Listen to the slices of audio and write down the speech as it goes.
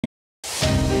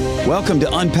Welcome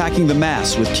to Unpacking the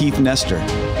Mass with Keith Nestor.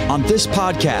 On this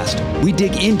podcast, we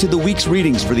dig into the week's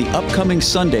readings for the upcoming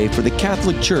Sunday for the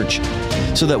Catholic Church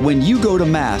so that when you go to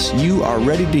Mass, you are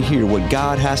ready to hear what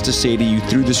God has to say to you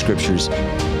through the Scriptures.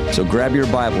 So grab your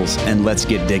Bibles and let's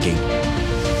get digging.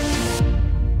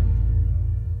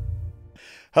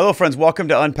 Hello, friends. Welcome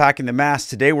to Unpacking the Mass.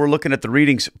 Today, we're looking at the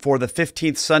readings for the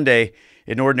 15th Sunday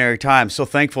in Ordinary Time. So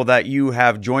thankful that you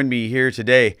have joined me here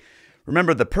today.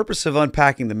 Remember, the purpose of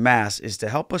Unpacking the Mass is to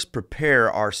help us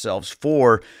prepare ourselves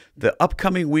for the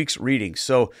upcoming week's readings.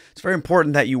 So it's very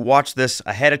important that you watch this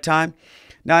ahead of time.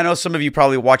 Now, I know some of you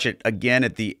probably watch it again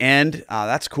at the end.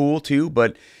 That's cool too,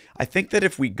 but I think that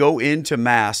if we go into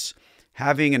Mass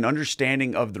having an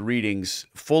understanding of the readings,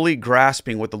 fully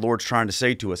grasping what the Lord's trying to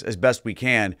say to us as best we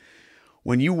can,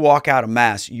 when you walk out of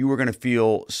Mass, you are going to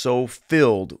feel so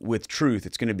filled with truth.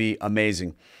 It's going to be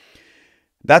amazing.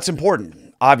 That's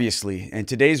important, obviously. And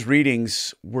today's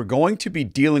readings, we're going to be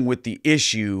dealing with the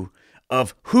issue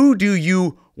of who do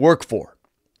you work for?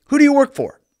 Who do you work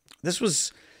for? This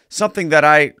was something that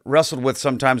I wrestled with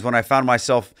sometimes when I found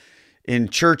myself in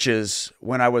churches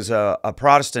when I was a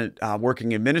Protestant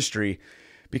working in ministry,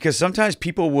 because sometimes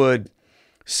people would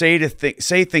say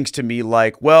things to me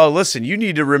like, well, listen, you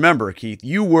need to remember, Keith,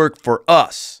 you work for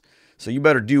us, so you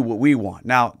better do what we want.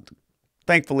 Now,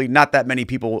 thankfully, not that many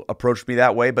people approached me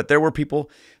that way, but there were people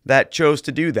that chose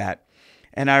to do that.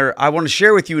 And I want to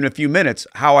share with you in a few minutes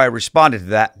how I responded to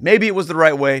that. Maybe it was the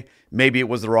right way. Maybe it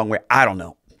was the wrong way. I don't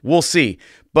know. We'll see.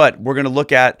 But we're going to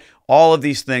look at all of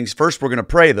these things. First, we're going to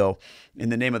pray, though, in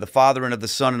the name of the Father, and of the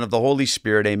Son, and of the Holy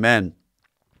Spirit. Amen.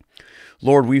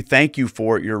 Lord, we thank you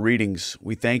for your readings.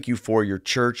 We thank you for your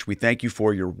church. We thank you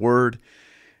for your word.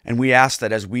 And we ask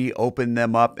that as we open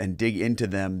them up and dig into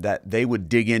them, that they would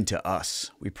dig into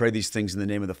us. We pray these things in the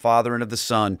name of the Father, and of the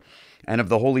Son, and of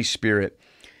the Holy Spirit.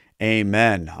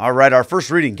 Amen. All right, our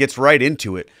first reading gets right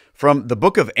into it from the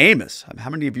book of Amos. How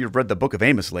many of you have read the book of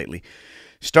Amos lately?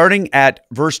 Starting at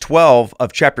verse 12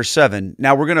 of chapter 7.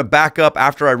 Now, we're going to back up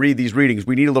after I read these readings.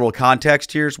 We need a little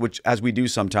context here, which as we do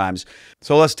sometimes.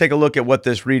 So let's take a look at what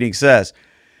this reading says.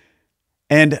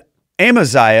 And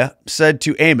Amaziah said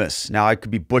to Amos, now I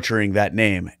could be butchering that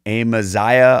name,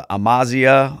 Amaziah,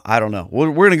 I don't know.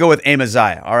 We're going to go with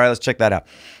Amaziah. All right, let's check that out.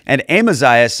 And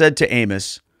Amaziah said to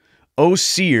Amos, O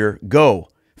seer, go,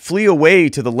 flee away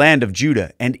to the land of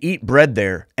Judah, and eat bread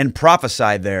there, and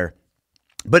prophesy there.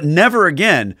 But never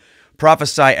again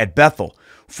prophesy at Bethel,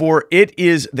 for it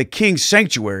is the king's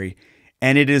sanctuary,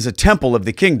 and it is a temple of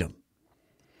the kingdom.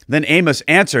 Then Amos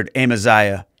answered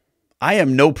Amaziah, I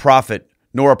am no prophet,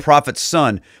 nor a prophet's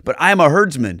son, but I am a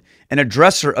herdsman and a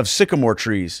dresser of sycamore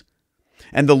trees.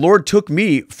 And the Lord took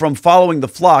me from following the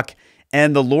flock,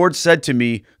 and the Lord said to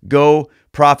me, go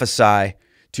prophesy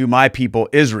to my people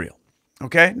Israel.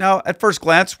 Okay, now at first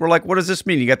glance, we're like, what does this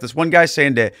mean? You got this one guy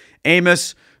saying to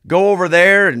Amos, go over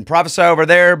there and prophesy over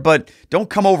there, but don't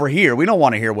come over here. We don't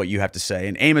want to hear what you have to say.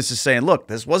 And Amos is saying, look,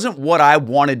 this wasn't what I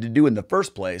wanted to do in the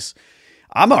first place.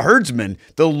 I'm a herdsman.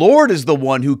 The Lord is the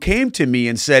one who came to me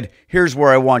and said, here's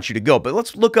where I want you to go. But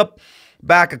let's look up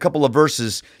back a couple of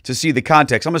verses to see the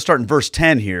context. I'm going to start in verse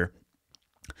 10 here.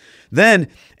 Then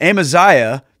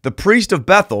Amaziah, the priest of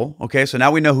Bethel, okay, so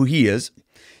now we know who he is,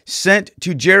 sent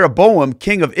to Jeroboam,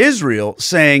 king of Israel,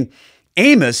 saying,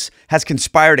 Amos has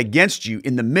conspired against you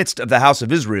in the midst of the house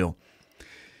of Israel.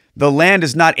 The land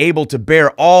is not able to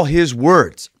bear all his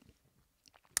words.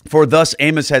 For thus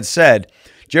Amos had said,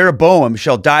 Jeroboam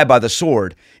shall die by the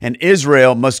sword, and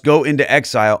Israel must go into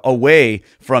exile away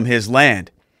from his land.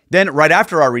 Then right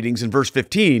after our readings in verse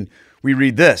 15, we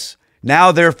read this.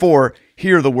 Now therefore,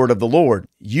 hear the word of the Lord.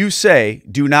 You say,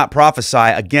 do not prophesy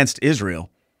against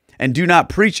Israel, and do not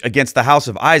preach against the house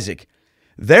of Isaac.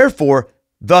 Therefore,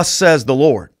 thus says the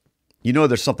Lord. You know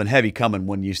there's something heavy coming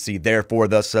when you see, therefore,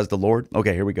 thus says the Lord.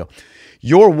 Okay, here we go.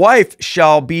 Your wife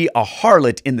shall be a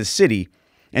harlot in the city,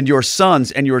 and your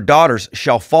sons and your daughters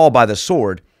shall fall by the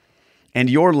sword, and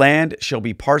your land shall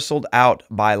be parceled out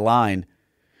by line.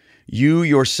 You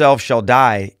yourself shall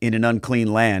die in an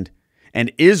unclean land,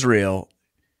 and Israel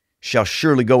shall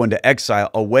surely go into exile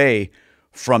away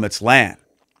from its land.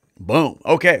 Boom.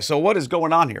 Okay, so what is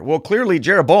going on here? Well, clearly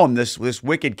Jeroboam, this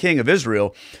wicked king of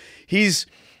Israel, he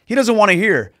doesn't want to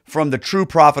hear from the true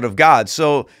prophet of God.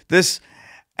 So this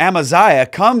Amaziah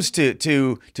comes to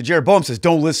Jeroboam and says,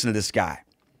 don't listen to this guy.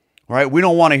 All right, we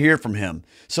don't want to hear from him.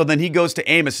 So then he goes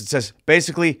to Amos and says,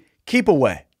 basically, keep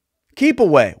away. Keep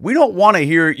away. We don't want to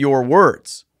hear your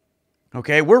words.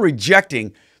 Okay, we're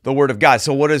rejecting the word of God.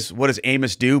 So what does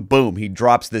Amos do? Boom, he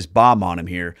drops this bomb on him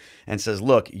here and says,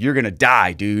 look, you're going to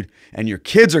die, dude, and your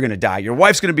kids are going to die. Your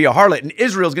wife's going to be a harlot, and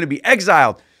Israel's going to be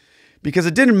exiled. because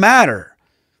it didn't matter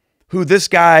who this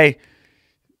guy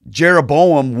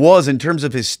Jeroboam was in terms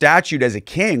of his statute as a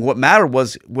king. What mattered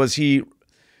was he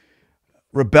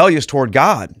rebellious toward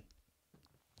God.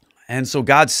 And so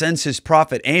God sends his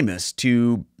prophet Amos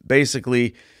to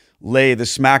basically lay the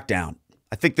smackdown.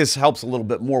 I think this helps a little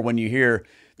bit more when you hear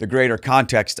the greater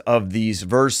context of these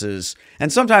verses.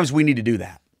 And sometimes we need to do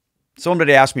that.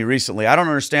 Somebody asked me recently, I don't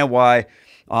understand why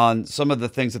on some of the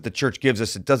things that the church gives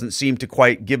us, it doesn't seem to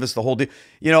quite give us the whole deal.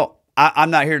 You know, I'm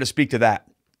not here to speak to that.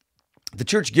 The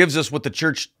church gives us what the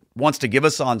church wants to give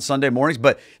us on Sunday mornings,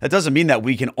 but that doesn't mean that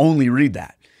we can only read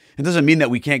that. It doesn't mean that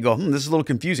we can't go, this is a little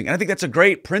confusing. And I think that's a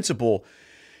great principle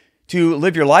to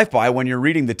live your life by when you're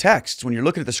reading the texts, when you're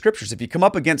looking at the scriptures. If you come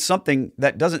up against something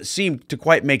that doesn't seem to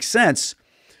quite make sense,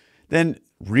 then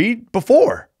read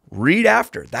before, read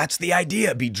after. That's the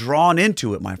idea. Be drawn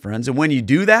into it, my friends. And when you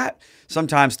do that,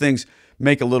 sometimes things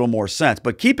make a little more sense.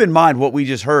 But keep in mind what we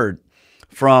just heard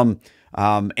from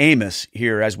Amos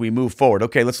here as we move forward.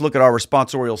 Okay, let's look at our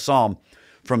responsorial psalm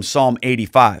from Psalm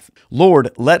 85.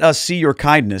 Lord, let us see your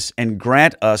kindness and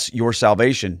grant us your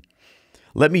salvation.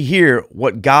 Let me hear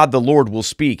what God the Lord will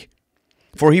speak,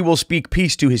 for he will speak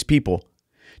peace to his people,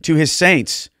 to his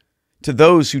saints, to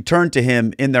those who turn to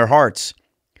him in their hearts.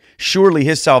 Surely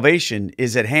his salvation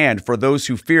is at hand for those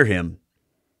who fear him,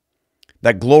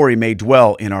 that glory may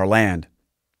dwell in our land.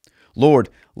 Lord,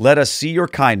 let us see your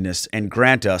kindness and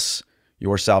grant us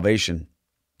your salvation.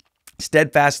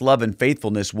 Steadfast love and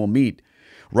faithfulness will meet.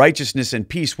 Righteousness and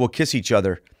peace will kiss each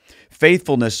other.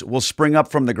 Faithfulness will spring up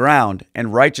from the ground,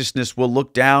 and righteousness will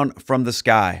look down from the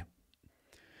sky.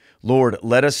 Lord,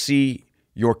 let us see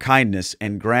your kindness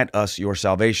and grant us your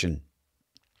salvation.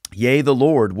 Yea, the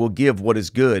Lord will give what is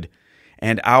good,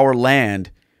 and our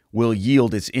land will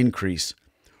yield its increase.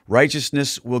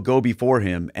 Righteousness will go before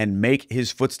him and make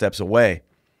his footsteps a way.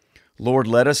 Lord,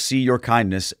 let us see your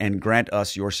kindness and grant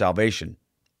us your salvation.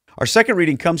 Our second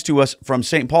reading comes to us from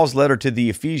St. Paul's letter to the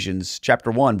Ephesians,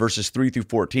 chapter 1, verses 3 through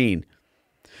 14.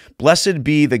 Blessed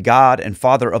be the God and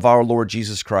Father of our Lord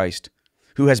Jesus Christ,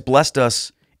 who has blessed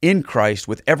us in Christ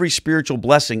with every spiritual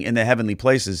blessing in the heavenly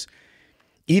places,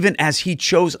 even as he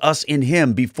chose us in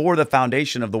him before the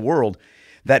foundation of the world,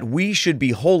 that we should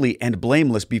be holy and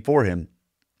blameless before him.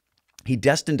 He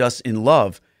destined us in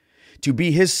love to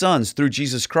be his sons through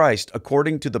Jesus Christ,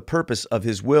 according to the purpose of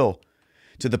his will,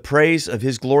 to the praise of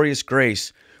his glorious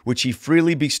grace, which he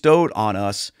freely bestowed on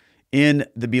us in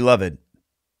the Beloved.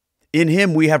 In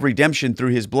him we have redemption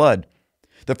through his blood,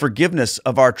 the forgiveness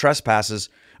of our trespasses,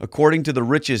 according to the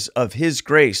riches of his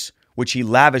grace, which he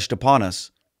lavished upon us.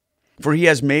 For he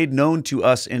has made known to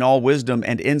us in all wisdom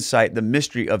and insight the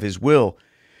mystery of his will,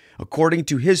 according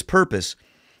to his purpose,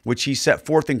 which he set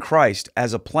forth in Christ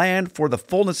as a plan for the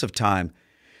fullness of time,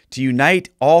 to unite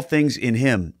all things in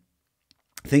him,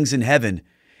 things in heaven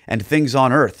and things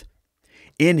on earth.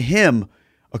 In him,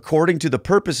 according to the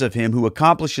purpose of him who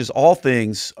accomplishes all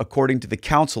things according to the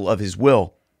counsel of his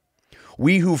will.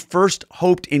 We who first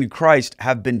hoped in Christ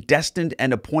have been destined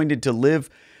and appointed to live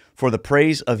for the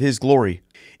praise of his glory.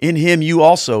 In him you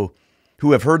also,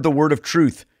 who have heard the word of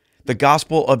truth, the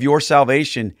gospel of your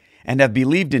salvation, and have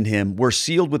believed in him, were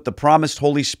sealed with the promised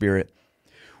Holy Spirit,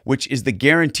 which is the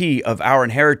guarantee of our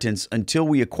inheritance until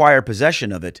we acquire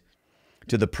possession of it,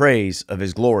 to the praise of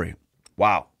his glory.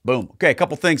 Wow. Boom. Okay, a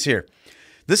couple things here.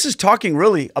 This is talking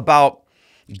really about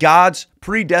God's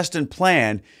predestined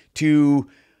plan to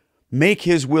make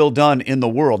his will done in the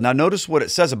world. Now, notice what it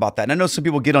says about that. And I know some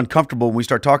people get uncomfortable when we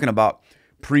start talking about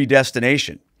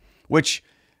predestination, which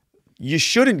you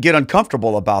shouldn't get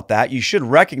uncomfortable about that. You should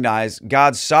recognize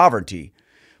God's sovereignty,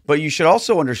 but you should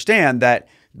also understand that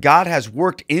God has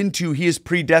worked into his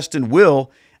predestined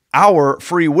will our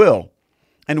free will.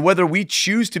 And whether we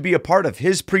choose to be a part of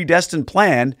his predestined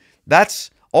plan, that's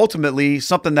ultimately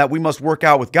something that we must work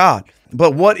out with God.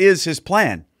 But what is his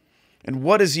plan? And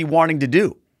what is he wanting to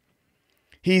do?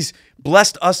 He's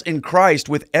blessed us in Christ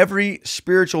with every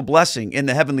spiritual blessing in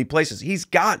the heavenly places. He's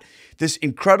got this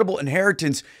incredible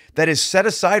inheritance that is set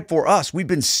aside for us. We've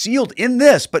been sealed in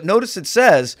this, but notice it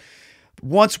says,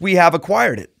 once we have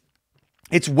acquired it,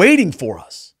 it's waiting for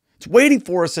us. It's waiting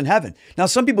for us in heaven. Now,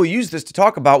 some people use this to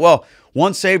talk about, well,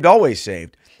 once saved, always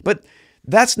saved. But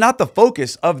that's not the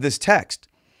focus of this text.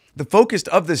 The focus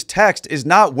of this text is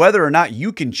not whether or not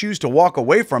you can choose to walk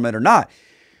away from it or not.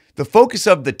 The focus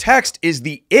of the text is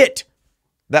the it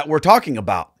that we're talking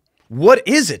about. What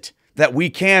is it that we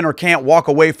can or can't walk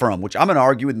away from? Which I'm going to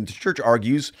argue, and the church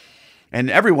argues, and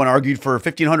everyone argued for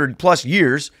 1,500 plus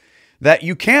years, that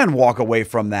you can walk away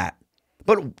from that.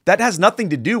 But that has nothing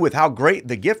to do with how great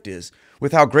the gift is,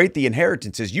 with how great the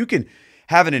inheritance is. You can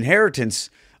have an inheritance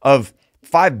of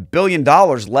 $5 billion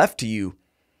left to you,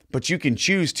 but you can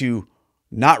choose to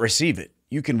not receive it.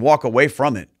 You can walk away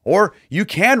from it, or you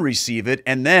can receive it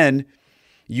and then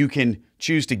you can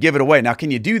choose to give it away. Now,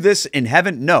 can you do this in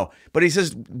heaven? No. But he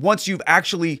says once you've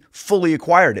actually fully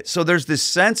acquired it. So there's this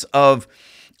sense of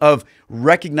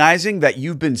recognizing that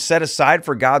you've been set aside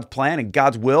for God's plan and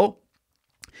God's will,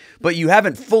 but you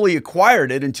haven't fully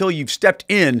acquired it until you've stepped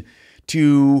in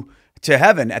to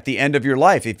heaven at the end of your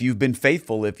life, if you've been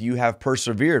faithful, if you have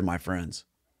persevered, my friends.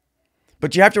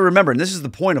 But you have to remember, and this is the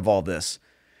point of all this,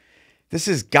 this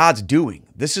is God's doing.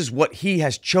 This is what he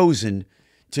has chosen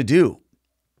to do.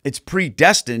 It's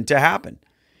predestined to happen.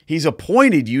 He's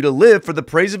appointed you to live for the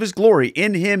praise of his glory.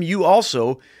 In him you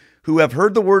also, who have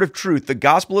heard the word of truth, the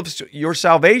gospel of your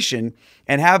salvation,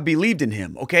 and have believed in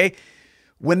him. Okay?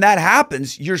 When that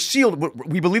happens, you're sealed.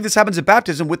 We believe this happens at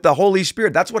baptism with the Holy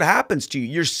Spirit. That's what happens to you.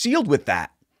 You're sealed with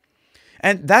that.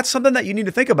 And that's something that you need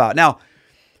to think about. Now,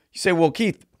 you say, well,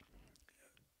 Keith,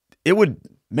 it would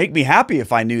make me happy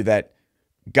if I knew that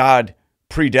God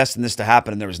predestined this to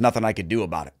happen and there was nothing I could do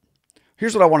about it.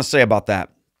 Here's what I want to say about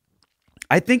that.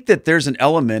 I think that there's an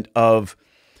element of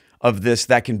this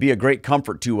that can be a great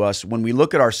comfort to us when we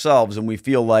look at ourselves and we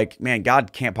feel like, man,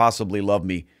 God can't possibly love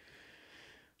me.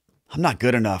 I'm not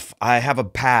good enough. I have a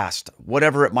past,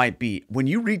 whatever it might be. When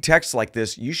you read texts like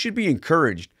this, you should be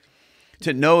encouraged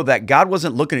to know that God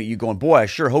wasn't looking at you going, boy, I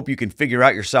sure hope you can figure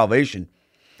out your salvation.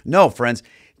 No, friends,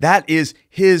 that is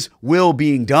his will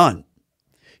being done.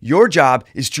 Your job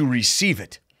is to receive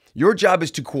it. Your job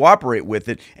is to cooperate with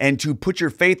it and to put your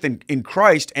faith in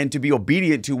Christ and to be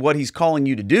obedient to what he's calling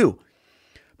you to do.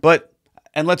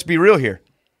 And let's be real here,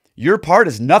 your part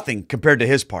is nothing compared to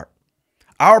his part.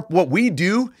 What we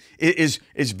do is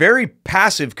very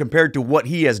passive compared to what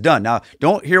he has done. Now,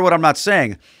 don't hear what I'm not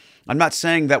saying. I'm not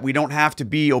saying that we don't have to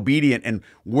be obedient and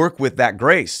work with that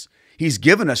grace. He's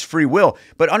given us free will.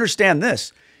 But understand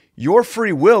this, your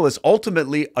free will is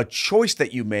ultimately a choice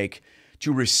that you make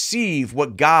to receive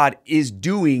what God is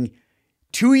doing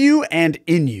to you and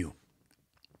in you.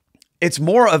 It's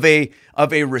more of a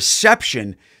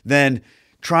reception than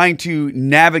trying to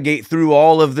navigate through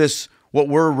all of this, what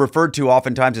we're referred to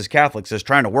oftentimes as Catholics, as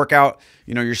trying to work out,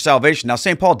 your salvation. Now,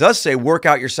 St. Paul does say, work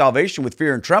out your salvation with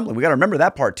fear and trembling. We got to remember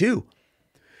that part too.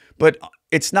 But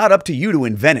it's not up to you to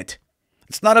invent it.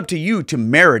 It's not up to you to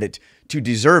merit it, to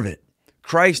deserve it.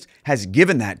 Christ has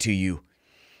given that to you.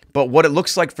 But what it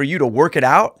looks like for you to work it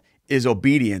out is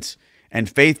obedience and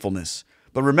faithfulness.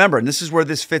 But remember, and this is where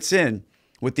this fits in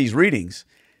with these readings,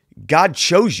 God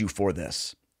chose you for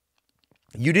this.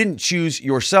 You didn't choose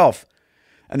yourself.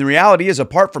 And the reality is,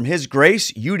 apart from his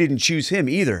grace, you didn't choose him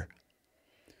either.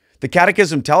 The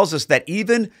Catechism tells us that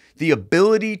even the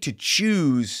ability to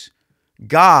choose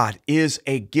God is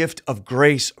a gift of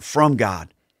grace from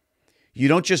God. You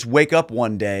don't just wake up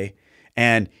one day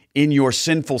and in your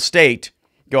sinful state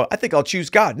go, I think I'll choose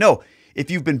God. No, if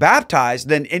you've been baptized,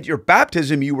 then in your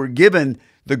baptism, you were given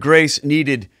the grace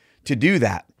needed to do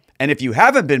that. And if you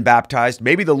haven't been baptized,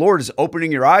 maybe the Lord is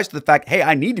opening your eyes to the fact, hey,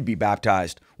 I need to be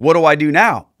baptized. What do I do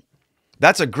now?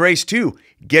 That's a grace too.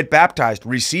 Get baptized.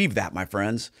 Receive that, my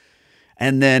friends,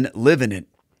 and then live in it.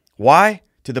 Why?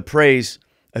 To the praise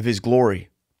of his glory,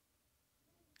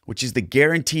 which is the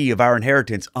guarantee of our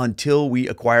inheritance until we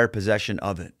acquire possession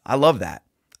of it. I love that.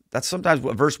 That's sometimes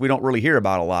a verse we don't really hear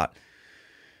about a lot.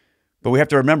 But we have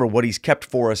to remember what he's kept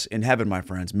for us in heaven, my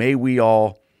friends. May we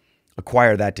all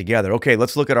acquire that together. Okay,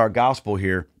 let's look at our gospel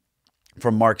here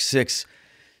from Mark 6,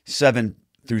 7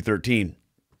 through 13.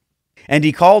 And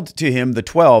he called to him the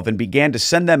 12 and began to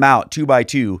send them out 2 by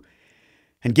 2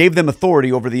 and gave them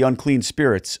authority over the unclean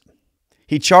spirits.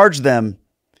 He charged them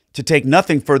to take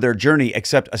nothing for their journey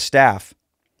except a staff,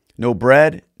 no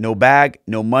bread, no bag,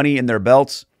 no money in their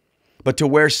belts, but to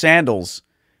wear sandals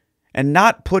and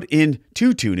not put in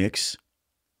 2 tunics.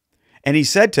 And he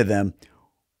said to them,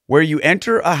 where you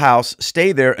enter a house,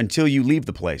 stay there until you leave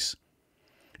the place.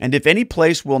 And if any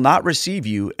place will not receive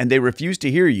you and they refuse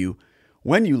to hear you,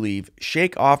 when you leave,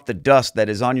 shake off the dust that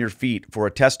is on your feet for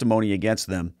a testimony against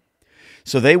them.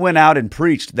 So they went out and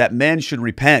preached that men should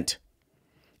repent.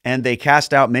 And they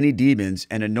cast out many demons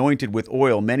and anointed with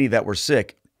oil many that were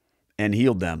sick and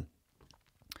healed them.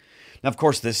 Now, of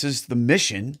course, this is the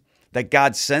mission that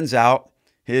God sends out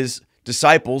his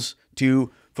disciples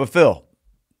to fulfill.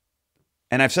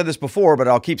 And I've said this before, but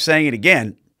I'll keep saying it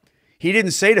again. He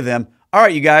didn't say to them, all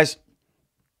right, you guys,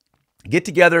 get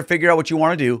together, figure out what you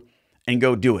want to do, and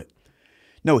go do it.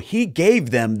 No, he gave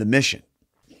them the mission.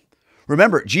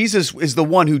 Remember, Jesus is the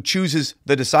one who chooses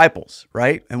the disciples,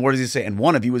 right? And what does he say? And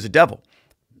one of you is a devil.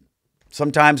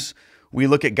 Sometimes we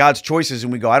look at God's choices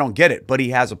and we go, I don't get it, but he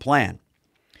has a plan.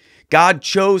 God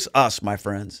chose us, my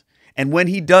friends. And when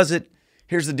he does it,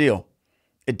 here's the deal.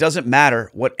 It doesn't matter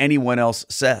what anyone else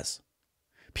says.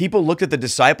 People looked at the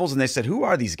disciples and they said, who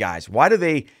are these guys? Why do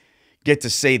they get to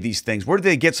say these things? Where do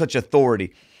they get such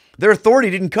authority? Their authority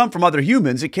didn't come from other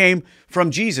humans. It came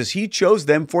from Jesus. He chose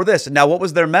them for this. And now what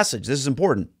was their message? This is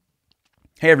important.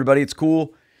 Hey, everybody, it's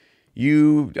cool.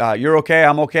 You're okay.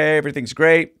 I'm okay. Everything's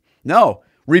great. No,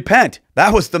 repent.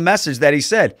 That was the message that he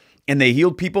said. And they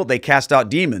healed people. They cast out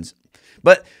demons.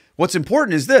 But what's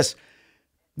important is this.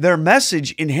 Their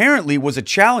message inherently was a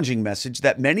challenging message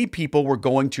that many people were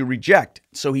going to reject.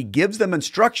 So he gives them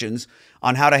instructions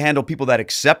on how to handle people that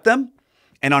accept them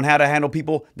and on how to handle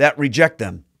people that reject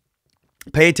them.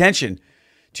 Pay attention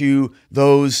to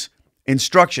those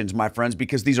instructions, my friends,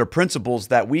 because these are principles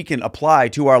that we can apply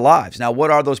to our lives. Now,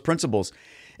 what are those principles?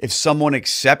 If someone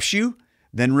accepts you,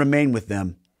 then remain with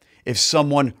them. If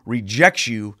someone rejects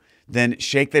you, then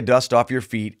shake the dust off your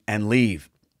feet and leave.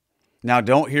 Now,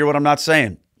 don't hear what I'm not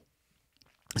saying.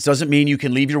 This doesn't mean you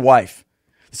can leave your wife.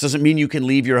 This doesn't mean you can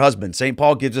leave your husband. St.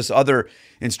 Paul gives us other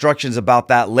instructions about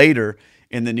that later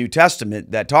in the New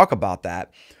Testament that talk about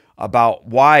that, about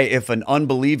why if an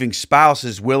unbelieving spouse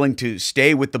is willing to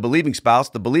stay with the believing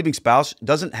spouse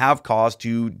doesn't have cause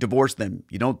to divorce them.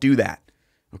 You don't do that,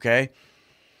 okay?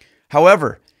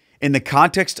 However, in the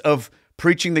context of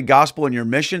preaching the gospel and your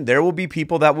mission, there will be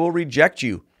people that will reject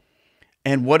you.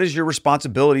 And what is your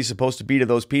responsibility supposed to be to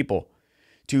those people?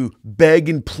 To beg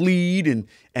and plead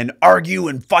and argue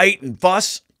and fight and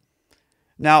fuss?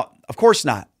 Now, of course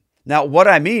not. Now, what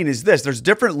I mean is this. There's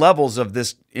different levels of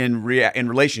this in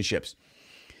relationships.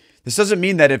 This doesn't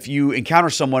mean that if you encounter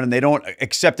someone and they don't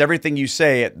accept everything you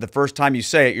say the first time you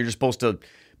say it, you're just supposed to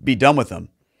be done with them,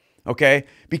 okay?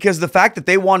 Because the fact that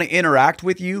they want to interact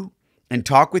with you and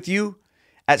talk with you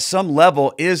at some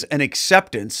level is an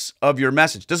acceptance of your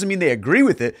message. Doesn't mean they agree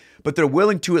with it, but they're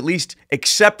willing to at least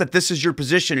accept that this is your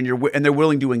position and they're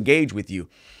willing to engage with you.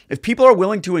 If people are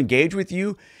willing to engage with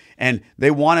you and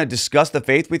they want to discuss the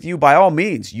faith with you, by all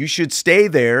means, you should stay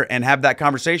there and have that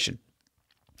conversation.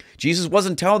 Jesus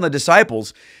wasn't telling the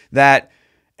disciples that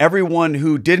everyone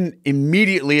who didn't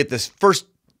immediately at this first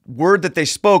word that they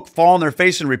spoke fall on their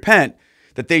face and repent,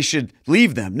 that they should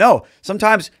leave them. No,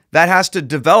 sometimes that has to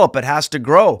develop. It has to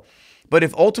grow. But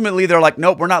if ultimately they're like,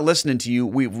 nope, we're not listening to you.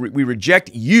 We reject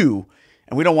you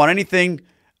and we don't want anything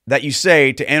that you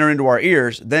say to enter into our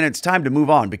ears, then it's time to move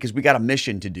on because we got a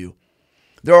mission to do.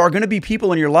 There are going to be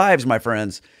people in your lives, my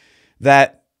friends,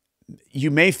 that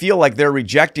you may feel like they're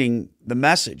rejecting the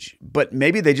message, but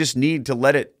maybe they just need to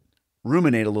let it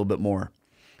ruminate a little bit more.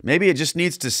 Maybe it just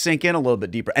needs to sink in a little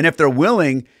bit deeper. And if they're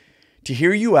willing to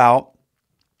hear you out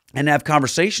and have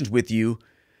conversations with you,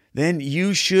 then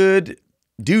you should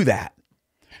do that.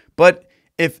 But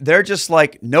if they're just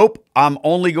like, nope, I'm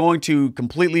only going to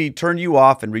completely turn you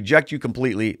off and reject you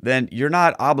completely, then you're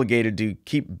not obligated to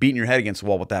keep beating your head against the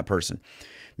wall with that person.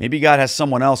 Maybe God has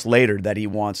someone else later that he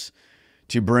wants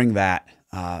to bring that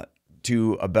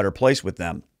to a better place with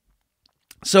them.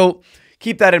 So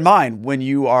keep that in mind when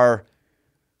you are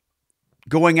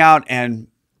going out and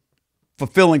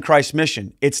fulfilling Christ's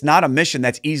mission. It's not a mission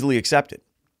that's easily accepted.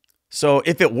 So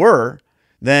if it were,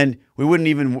 then we wouldn't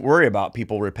even worry about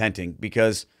people repenting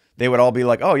because they would all be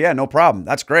like, oh yeah, no problem.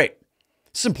 That's great.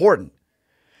 It's important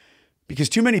because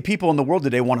too many people in the world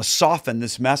today want to soften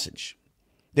this message.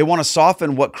 They want to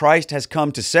soften what Christ has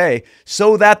come to say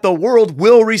so that the world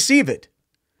will receive it.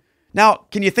 Now,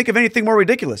 can you think of anything more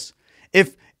ridiculous?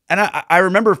 I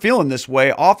remember feeling this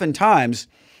way oftentimes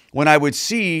when I would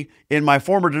see in my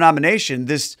former denomination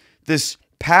this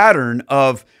pattern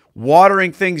of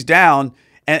watering things down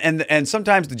and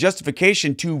sometimes the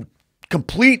justification to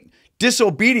complete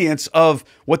disobedience of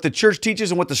what the church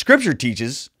teaches and what the scripture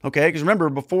teaches. Okay, because remember,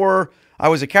 before I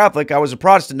was a Catholic, I was a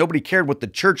Protestant. Nobody cared what the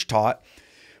church taught,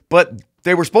 but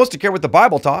they were supposed to care what the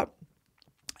Bible taught.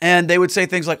 And they would say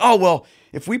things like, oh, well,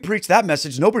 if we preach that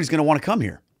message, nobody's going to want to come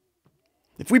here.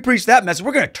 If we preach that message,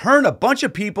 we're going to turn a bunch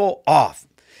of people off.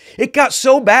 It got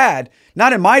so bad,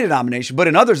 not in my denomination, but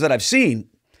in others that I've seen,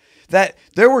 that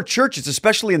there were churches,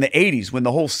 especially in the 80s when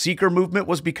the whole seeker movement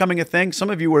was becoming a thing. Some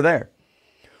of you were there,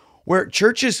 where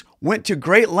churches went to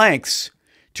great lengths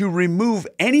to remove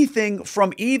anything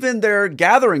from even their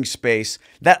gathering space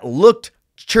that looked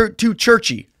too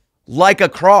churchy, like a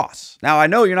cross. Now, I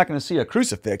know you're not going to see a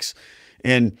crucifix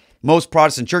in most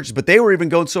Protestant churches, but they were even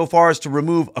going so far as to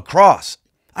remove a cross.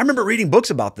 I remember reading books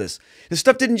about this. This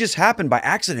stuff didn't just happen by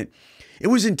accident. It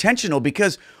was intentional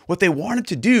because what they wanted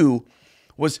to do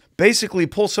was basically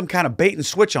pull some kind of bait and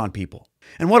switch on people.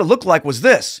 And what it looked like was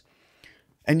this.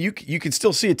 And you can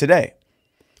still see it today.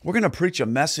 We're going to preach a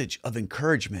message of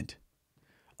encouragement,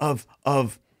 of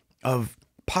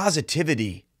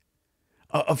positivity,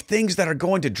 of things that are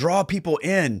going to draw people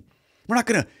in. We're not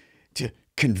going to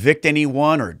convict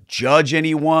anyone or judge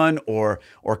anyone or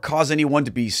cause anyone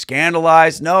to be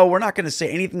scandalized. No, we're not going to say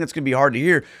anything that's going to be hard to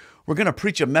hear. We're going to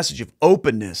preach a message of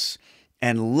openness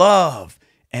and love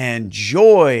and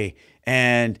joy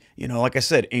and, like I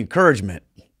said, encouragement.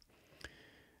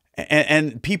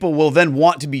 And people will then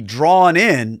want to be drawn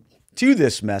in to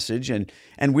this message, and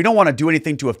we don't want to do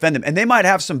anything to offend them. And they might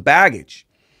have some baggage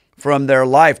from their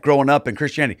life growing up in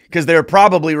Christianity because they're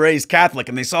probably raised Catholic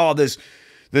and they saw this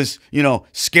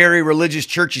scary religious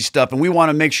churchy stuff, and we want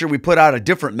to make sure we put out a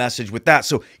different message with that.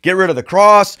 So get rid of the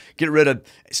cross, get rid of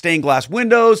stained glass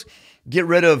windows, get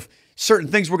rid of certain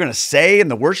things we're going to say in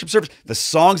the worship service. The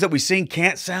songs that we sing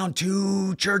can't sound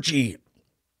too churchy.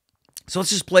 So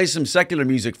let's just play some secular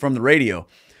music from the radio.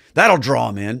 That'll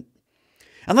draw them in.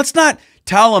 And let's not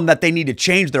tell them that they need to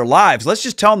change their lives. Let's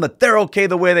just tell them that they're okay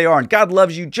the way they are, and God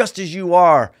loves you just as you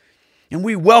are. And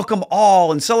we welcome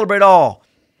all and celebrate all.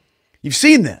 You've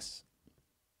seen this.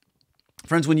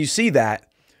 Friends, when you see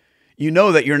that, you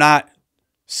know that you're not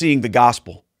seeing the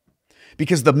gospel.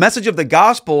 Because the message of the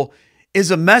gospel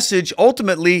is a message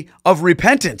ultimately of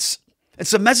repentance.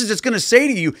 It's a message that's going to say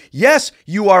to you, yes,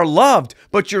 you are loved,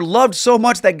 but you're loved so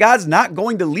much that God's not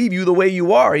going to leave you the way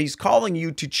you are. He's calling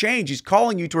you to change. He's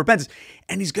calling you to repentance,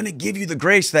 and He's going to give you the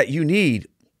grace that you need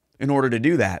in order to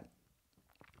do that.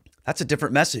 That's a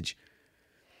different message.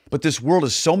 But this world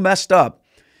is so messed up,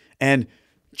 and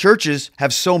churches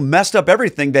have so messed up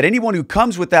everything that anyone who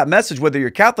comes with that message, whether you're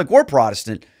Catholic or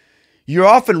Protestant, you're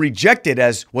often rejected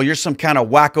as, well, you're some kind of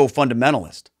wacko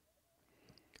fundamentalist.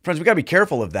 Friends, we got to be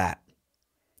careful of that.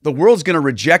 The world's going to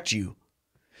reject you.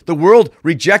 The world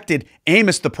rejected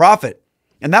Amos the prophet.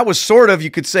 And that was sort of, you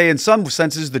could say in some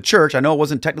senses, the church. I know it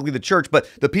wasn't technically the church, but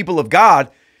the people of God,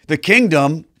 the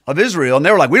kingdom of Israel. And they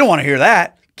were like, we don't want to hear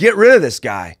that. Get rid of this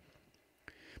guy.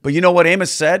 But you know what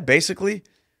Amos said, basically?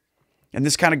 And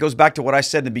this kind of goes back to what I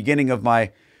said in the beginning of my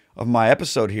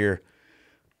episode here.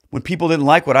 When people didn't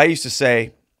like what I used to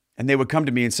say, and they would come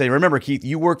to me and say, remember, Keith,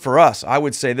 you work for us. I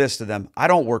would say this to them: I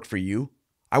don't work for you.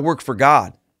 I work for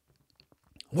God.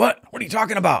 What? What are you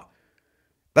talking about?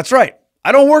 That's right.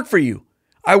 I don't work for you.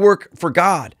 I work for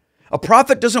God. A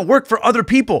prophet doesn't work for other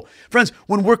people. Friends,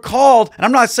 when we're called, and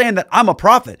I'm not saying that I'm a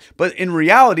prophet, but in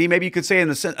reality, maybe you could say in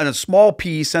a small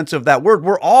p sense of that word,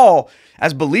 we're all,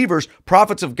 as believers,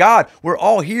 prophets of God. We're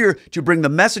all here to bring the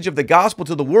message of the gospel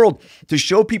to the world, to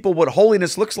show people what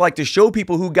holiness looks like, to show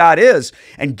people who God is.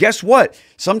 And guess what?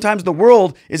 Sometimes the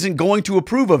world isn't going to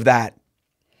approve of that.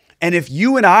 And if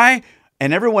you and I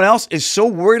and everyone else is so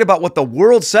worried about what the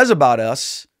world says about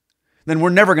us, then we're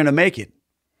never going to make it.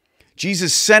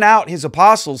 Jesus sent out His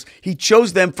apostles. He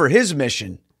chose them for His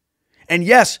mission. And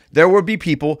yes, there will be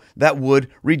people that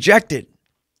would reject it.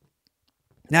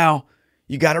 Now,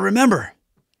 you got to remember,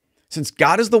 since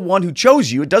God is the one who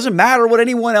chose you, it doesn't matter what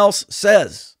anyone else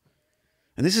says.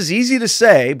 And this is easy to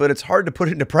say, but it's hard to put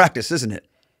into practice, isn't it?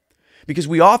 Because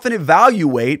we often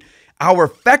evaluate our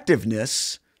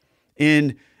effectiveness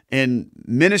in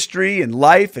ministry and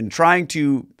life and trying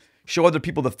to show other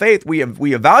people the faith. We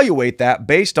evaluate that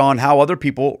based on how other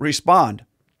people respond.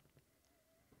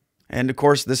 And of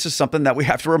course, this is something that we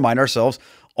have to remind ourselves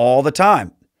all the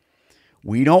time.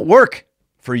 We don't work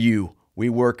for you. We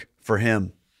work for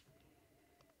Him.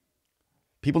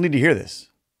 People need to hear this.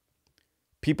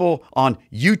 People on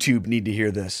YouTube need to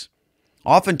hear this.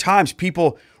 Oftentimes,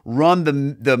 people run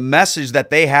the message that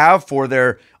they have for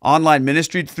their online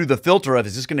ministry through the filter of,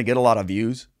 is this going to get a lot of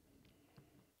views?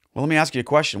 Well, let me ask you a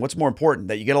question. What's more important,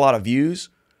 that you get a lot of views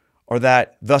or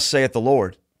that thus saith the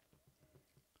Lord?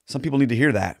 Some people need to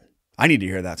hear that. I need to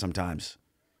hear that sometimes.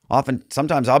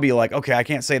 Sometimes I'll be like, okay, I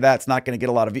can't say that. It's not going to get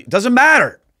a lot of views. It doesn't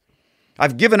matter.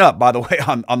 I've given up, by the way,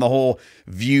 on the whole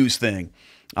views thing.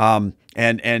 And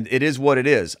it is what it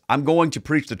is. I'm going to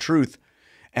preach the truth,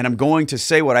 and I'm going to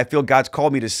say what I feel God's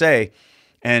called me to say.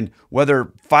 And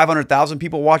whether 500,000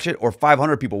 people watch it or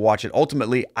 500 people watch it,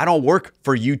 ultimately, I don't work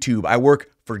for YouTube. I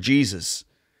work for Jesus.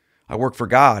 I work for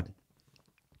God.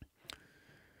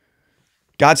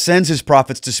 God sends His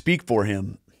prophets to speak for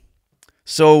Him.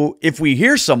 So if we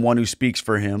hear someone who speaks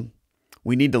for Him,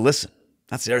 we need to listen.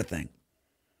 That's the other thing.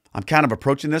 I'm kind of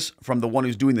approaching this from the one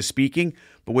who's doing the speaking,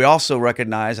 but we also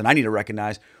recognize, and I need to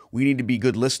recognize, we need to be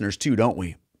good listeners too, don't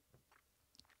we?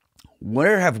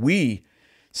 Where have we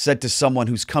said to someone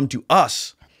who's come to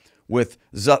us with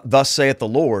thus saith the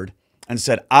Lord and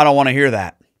said, I don't want to hear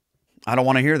that. I don't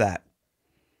want to hear that.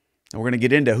 And we're going to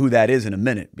get into who that is in a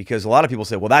minute, because a lot of people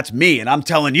say, well, that's me, and I'm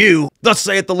telling you, thus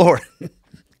saith the Lord.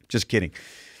 Just kidding.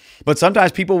 But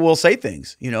sometimes people will say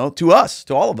things, to us,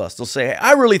 to all of us. They'll say, hey,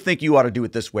 I really think you ought to do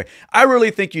it this way. I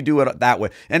really think you do it that way.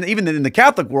 And even in the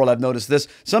Catholic world, I've noticed this.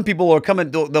 Some people are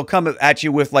they'll come at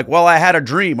you with like, well, I had a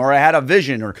dream, or I had a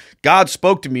vision, or God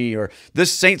spoke to me, or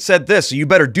this saint said this, so you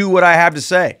better do what I have to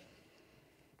say.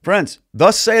 Friends,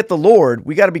 thus saith the Lord,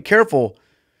 we got to be careful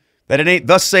that it ain't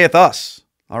thus saith us,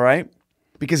 all right?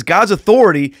 Because God's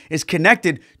authority is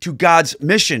connected to God's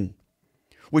mission,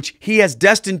 which he has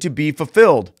destined to be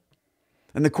fulfilled.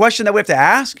 And the question that we have to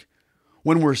ask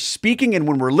when we're speaking and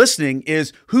when we're listening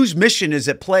is, whose mission is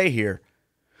at play here?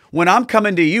 When I'm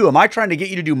coming to you, am I trying to get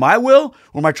you to do my will,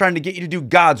 or am I trying to get you to do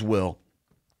God's will?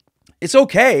 It's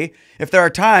okay if there are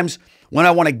times when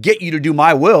I want to get you to do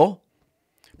my will,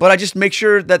 but I just make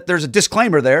sure that there's a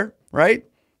disclaimer there, right?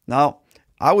 Now,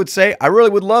 I would say I really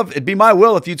would love, it'd be my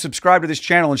will if you'd subscribe to this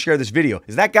channel and share this video.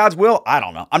 Is that God's will? I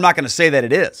don't know. I'm not going to say that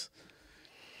it is.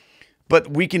 But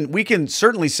we can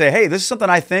certainly say, hey, this is something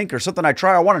I think, or something I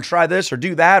try. I want to try this or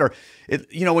do that. Or,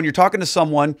 when you're talking to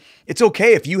someone, it's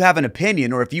okay if you have an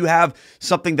opinion, or if you have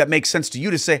something that makes sense to you,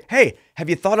 to say, hey, have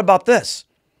you thought about this?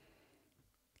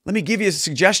 Let me give you a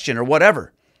suggestion or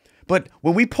whatever. But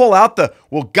when we pull out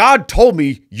well, God told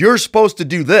me you're supposed to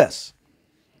do this,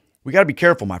 we got to be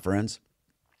careful, my friends.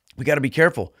 We got to be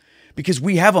careful, because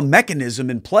we have a mechanism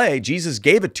in play. Jesus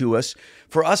gave it to us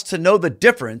for us to know the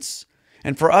difference,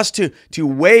 and for us to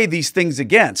weigh these things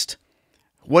against.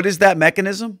 What is that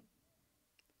mechanism?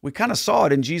 We kind of saw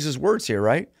it in Jesus' words here,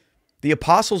 right? The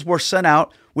apostles were sent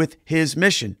out with his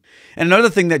mission. And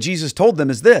another thing that Jesus told them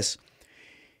is this: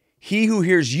 he who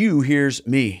hears you hears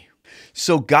me.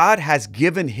 So God has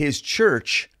given his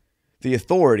church the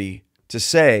authority to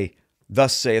say,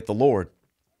 thus saith the Lord.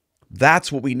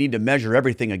 That's what we need to measure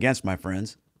everything against, my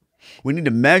friends. We need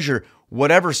to measure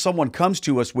whatever someone comes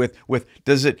to us with,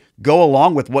 does it go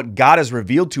along with what God has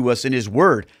revealed to us in his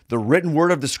word, the written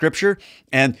word of the scripture,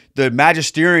 and the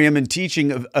magisterium and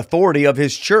teaching authority of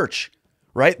his church,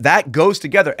 right? That goes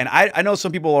together. And I know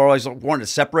some people are always wanting to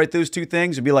separate those two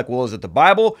things and be like, well, is it the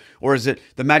Bible or is it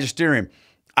the magisterium?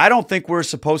 I don't think we're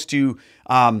supposed to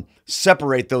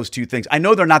separate those two things. I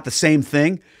know they're not the same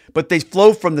thing, but they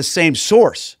flow from the same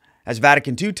source, as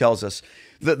Vatican II tells us.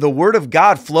 The word of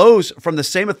God flows from the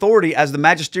same authority as the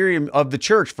magisterium of the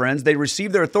church, friends. They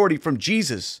receive their authority from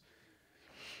Jesus.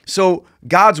 So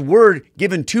God's word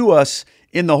given to us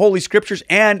in the Holy Scriptures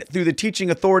and through the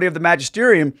teaching authority of the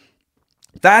magisterium,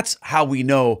 that's how we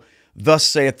know, thus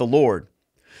saith the Lord.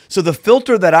 So the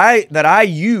filter that I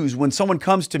use when someone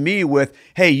comes to me with,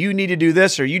 hey, you need to do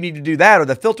this or you need to do that, or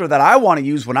the filter that I want to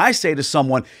use when I say to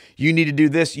someone, you need to do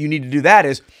this, you need to do that,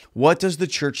 is, what does the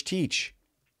church teach?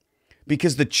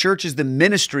 Because the church is the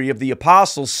ministry of the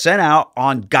apostles sent out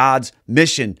on God's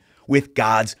mission with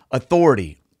God's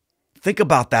authority. Think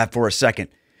about that for a second.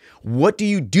 What do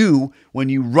you do when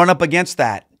you run up against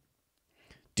that?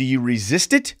 Do you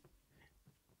resist it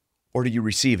or do you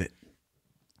receive it?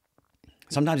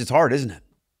 Sometimes it's hard, isn't it?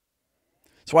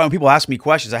 That's why when people ask me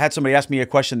questions, I had somebody ask me a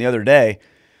question the other day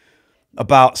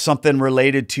about something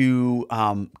related to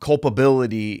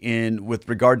culpability with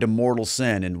regard to mortal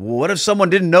sin. And what if someone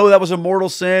didn't know that was a mortal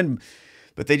sin,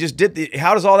 but they just did?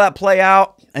 How does all that play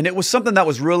out? And it was something that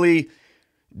was really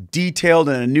detailed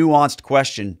and a nuanced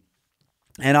question.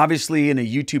 And obviously in a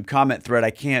YouTube comment thread,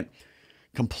 I can't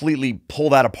completely pull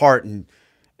that apart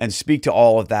and speak to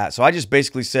all of that. So I just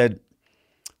basically said,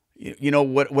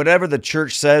 whatever the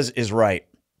church says is right.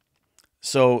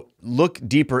 So look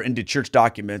deeper into church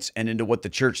documents and into what the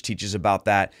church teaches about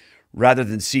that, rather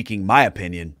than seeking my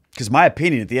opinion, because my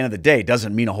opinion at the end of the day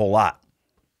doesn't mean a whole lot.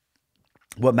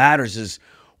 What matters is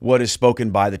what is spoken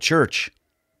by the church.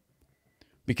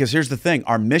 Because here's the thing,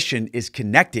 our mission is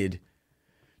connected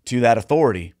to that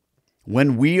authority.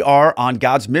 When we are on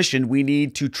God's mission, we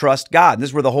need to trust God. And this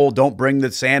is where the whole don't bring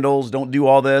the sandals, don't do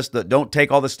all this, don't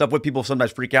take all this stuff with. People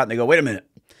sometimes freak out and they go, wait a minute,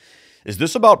 is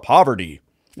this about poverty?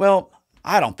 Well,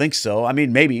 I don't think so. I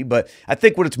mean, maybe, but I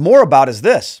think what it's more about is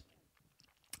this: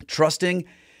 trusting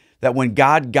that when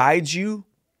God guides you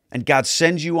and God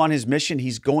sends you on his mission,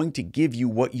 he's going to give you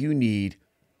what you need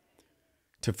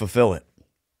to fulfill it.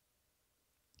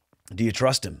 Do you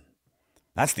trust him?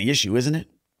 That's the issue, isn't it?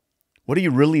 What do you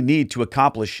really need to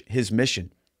accomplish his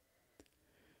mission?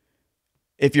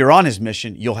 If you're on his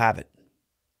mission, you'll have it.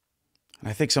 And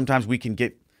I think sometimes we can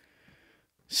get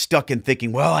stuck in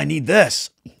thinking, well, I need this.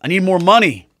 I need more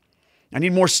money. I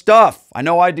need more stuff. I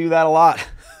know I do that a lot.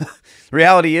 The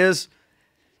reality is,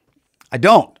 I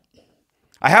don't.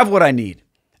 I have what I need.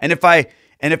 And if I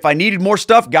And if I needed more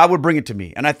stuff, God would bring it to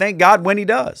me. And I thank God when he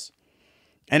does.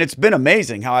 And it's been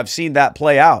amazing how I've seen that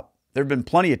play out. There have been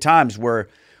plenty of times where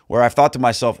I've thought to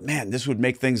myself, man, this would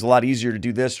make things a lot easier to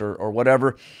do this or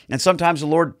whatever. And sometimes the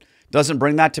Lord doesn't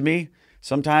bring that to me.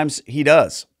 Sometimes he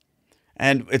does.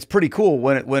 And it's pretty cool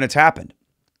when it's happened.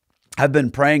 I've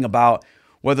been praying about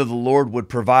whether the Lord would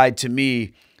provide to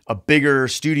me a bigger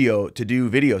studio to do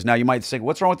videos. Now you might say,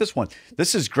 what's wrong with this one?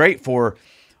 This is great for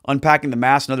unpacking the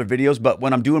mass and other videos, but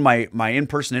when I'm doing my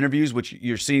in-person interviews, which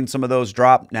you're seeing some of those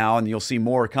drop now and you'll see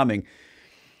more coming,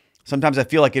 sometimes I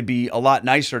feel like it'd be a lot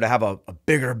nicer to have a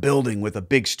bigger building with a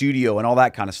big studio and all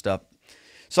that kind of stuff.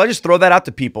 So I just throw that out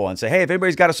to people and say, hey, if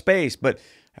anybody's got a space, but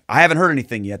I haven't heard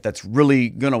anything yet that's really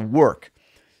going to work.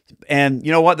 And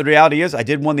you know what? The reality is I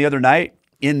did one the other night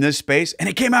in this space and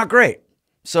it came out great.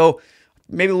 So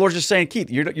maybe the Lord's just saying, Keith,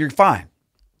 you're fine.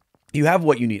 You have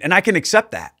what you need. And I can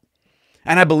accept that.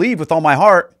 And I believe with all my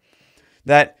heart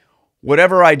that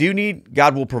whatever I do need,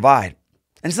 God will provide.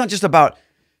 And it's not just about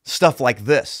stuff like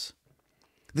this.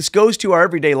 This goes to our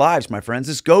everyday lives, my friends.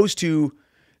 This goes to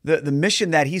the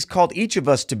mission that he's called each of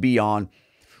us to be on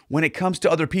when it comes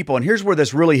to other people. And here's where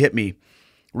this really hit me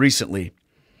recently.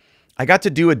 I got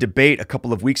to do a debate a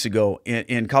couple of weeks ago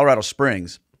in Colorado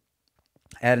Springs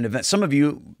at an event. Some of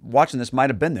you watching this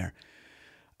might have been there.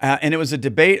 And it was a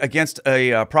debate against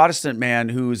a Protestant man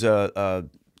who's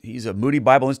he's a Moody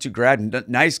Bible Institute grad,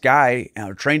 nice guy,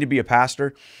 trained to be a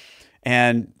pastor,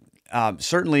 and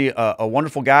certainly a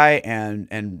wonderful guy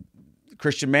and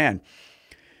Christian man.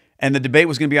 And the debate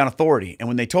was going to be on authority. And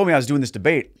when they told me I was doing this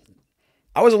debate,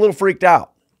 I was a little freaked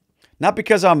out. Not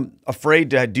because I'm afraid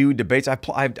to do debates. I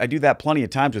do that plenty of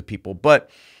times with people, but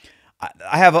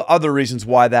I have other reasons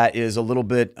why that is a little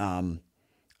bit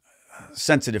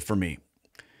sensitive for me.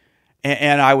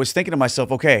 And I was thinking to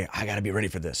myself, okay, I got to be ready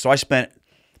for this. So I spent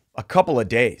a couple of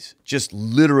days just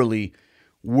literally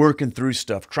working through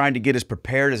stuff, trying to get as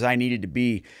prepared as I needed to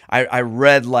be. I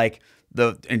read like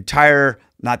the entire,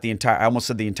 not the entire, I almost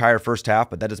said the entire first half,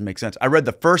 but that doesn't make sense. I read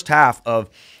the first half of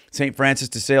St. Francis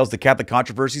de Sales, The Catholic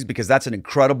Controversies, because that's an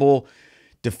incredible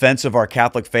defense of our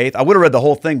Catholic faith. I would have read the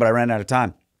whole thing, but I ran out of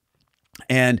time.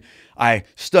 And I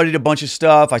studied a bunch of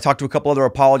stuff. I talked to a couple other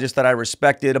apologists that I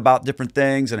respected about different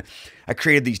things. And I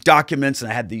created these documents and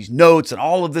I had these notes and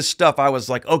all of this stuff. I was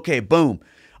like, okay, boom,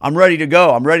 I'm ready to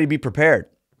go. I'm ready to be prepared.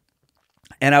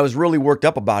 And I was really worked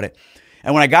up about it.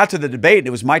 And when I got to the debate,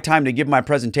 it was my time to give my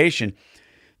presentation.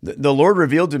 The Lord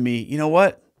revealed to me, you know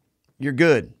what? You're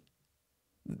good.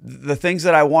 The things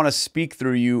that I want to speak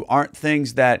through you aren't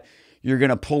things that you're going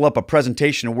to pull up a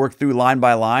presentation and work through line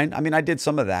by line. I mean, I did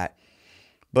some of that,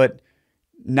 but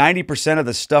 90% of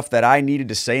the stuff that I needed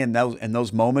to say in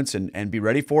those moments and be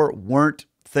ready for weren't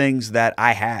things that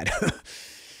I had,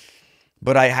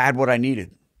 but I had what I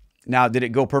needed. Now, did it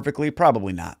go perfectly?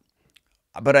 Probably not.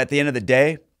 But at the end of the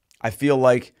day, I feel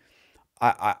like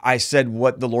I said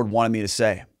what the Lord wanted me to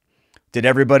say. Did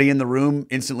everybody in the room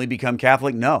instantly become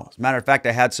Catholic? No. As a matter of fact,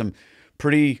 I had some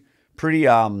pretty,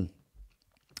 I don't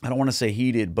want to say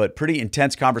heated, but pretty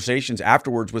intense conversations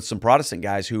afterwards with some Protestant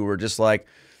guys who were just like,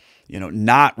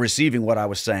 not receiving what I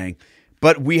was saying.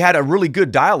 But we had a really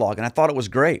good dialogue, and I thought it was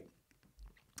great.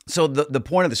 So the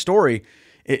point of the story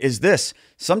is this.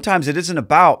 Sometimes it isn't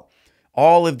about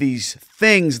all of these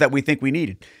things that we think we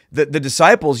needed. The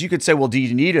disciples, you could say, well, do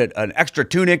you need an extra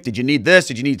tunic? Did you need this?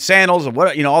 Did you need sandals? Or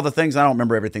what? All the things. I don't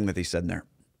remember everything that they said in there.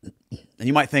 And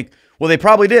you might think, well, they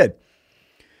probably did.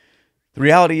 The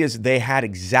reality is they had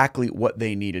exactly what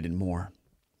they needed and more.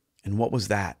 And what was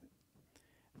that?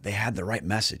 They had the right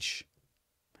message.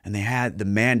 And they had the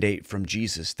mandate from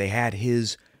Jesus. They had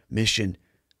his mission,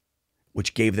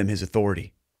 which gave them his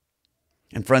authority.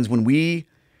 And friends, when we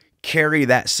carry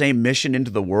that same mission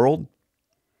into the world,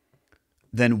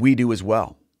 then we do as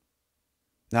well.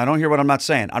 Now, don't hear what I'm not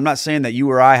saying. I'm not saying that you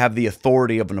or I have the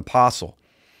authority of an apostle.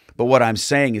 But what I'm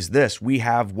saying is this. We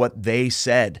have what they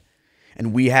said,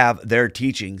 and we have their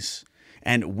teachings,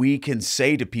 and we can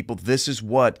say to people, this is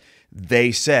what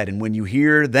they said. And when you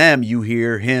hear them, you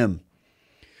hear him.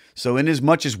 So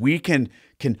inasmuch as we can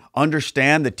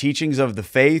understand the teachings of the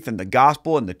faith and the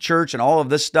gospel and the church and all of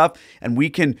this stuff, and we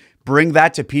can bring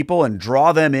that to people and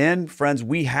draw them in, friends,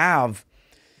 we have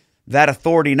that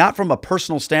authority, not from a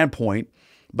personal standpoint,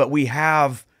 but we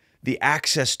have the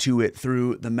access to it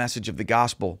through the message of the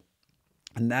gospel.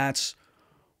 And that's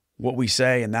what we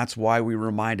say, and that's why we're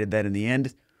reminded that in the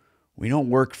end, we don't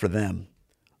work for them,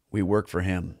 we work for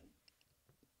him.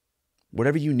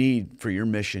 Whatever you need for your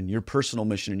mission, your personal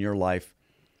mission in your life,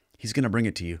 he's going to bring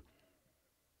it to you.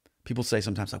 People say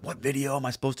sometimes, like, what video am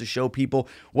I supposed to show people?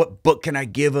 What book can I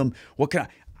give them?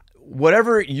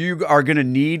 whatever you are going to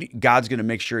need, God's going to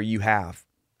make sure you have.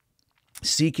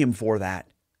 Seek him for that.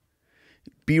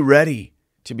 Be ready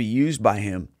to be used by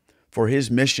him for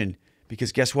his mission,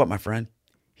 because guess what, my friend?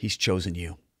 He's chosen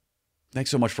you. Thanks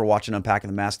so much for watching Unpacking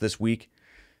the Mask this week.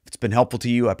 If it's been helpful to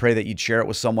you, I pray that you'd share it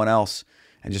with someone else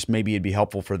and just maybe it'd be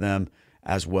helpful for them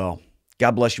as well.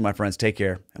 God bless you, my friends. Take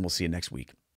care, and we'll see you next week.